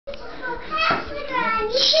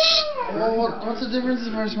Well, what's the difference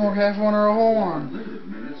if I smoke half one or a whole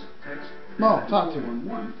one? Mo, talk to me.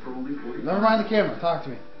 Never mind the camera, talk to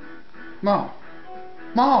me. Mo.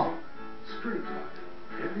 Mo!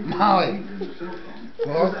 Molly!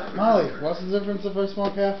 Well, Molly, what's the difference if I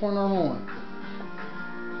smoke half one or a whole one?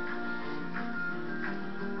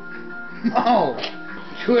 Mo!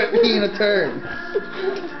 Quit being a turd.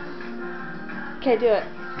 Okay, do it.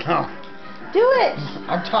 No. Do it!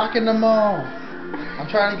 I'm talking to Mo. I'm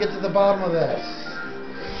trying to get to the bottom of this.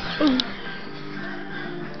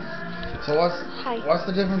 So what's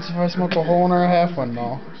the difference if I smoke a whole one or a half one,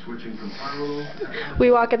 Mo?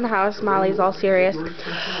 We walk in the house, Molly's all serious.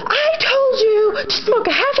 I told you to smoke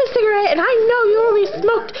a half a cigarette, and I know you only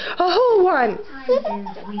smoked a whole one.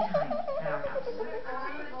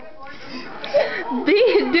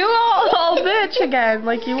 Do all bitch again,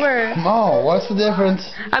 like you were. Mo, what's the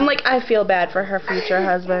difference? I'm like, I feel bad for her future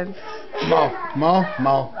husband. Mo.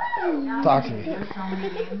 Talk to me.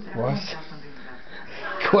 What?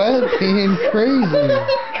 Quit being crazy.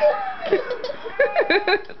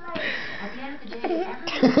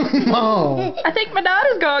 Mo. I think my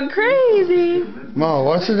daughter's gone crazy. Mo,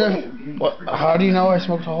 what's the difference? How do you know I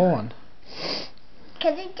smoked a whole one?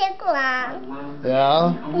 Because it took long.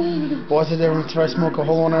 Yeah? What's the difference if I smoke a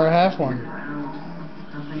whole one or a half one?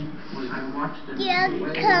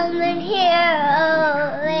 Just come in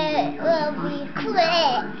here, it will be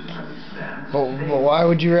quick. But why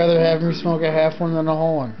would you rather have me smoke a half one than a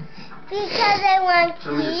whole one? Because I want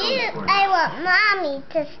Mommy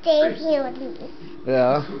to stay here with me.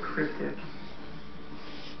 Yeah?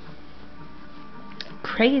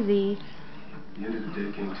 Crazy. The end of the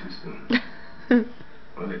day came too soon.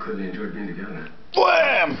 Well, they clearly enjoyed being together.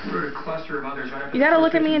 Wham! You gotta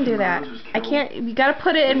look at me and do that. I can't. You gotta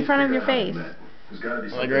put it in front of your face.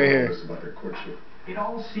 Like right here. It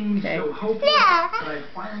all seems so hopeless, Yeah. but I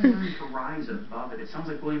finally learned to rise above it. It sounds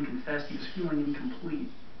like William confessed he was feeling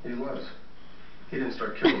incomplete. He was. He didn't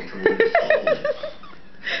start killing until we were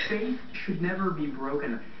Faith should never be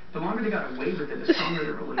broken. The longer they got away with it, the stronger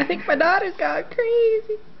the relationship. I think my daughter's gone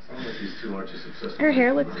crazy. Sounds like these two aren't just obsessed. Her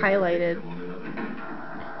hair looks highlighted.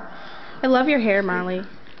 I love your hair, Molly.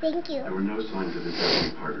 Thank you. There were no signs of his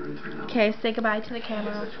having a partner until now. Okay, say goodbye to the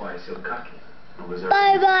camera. That's why I so cocky.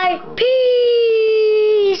 Bye-bye.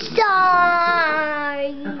 Peace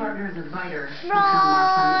sign. The partner is a biter.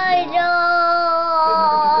 Right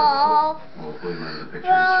off. Hopefully none of the pictures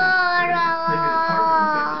Right Maybe the partner in fact is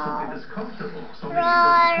off. something that's comfortable. Something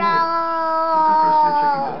Right that's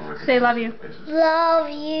off. Say love you. Love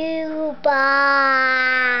you. Bye.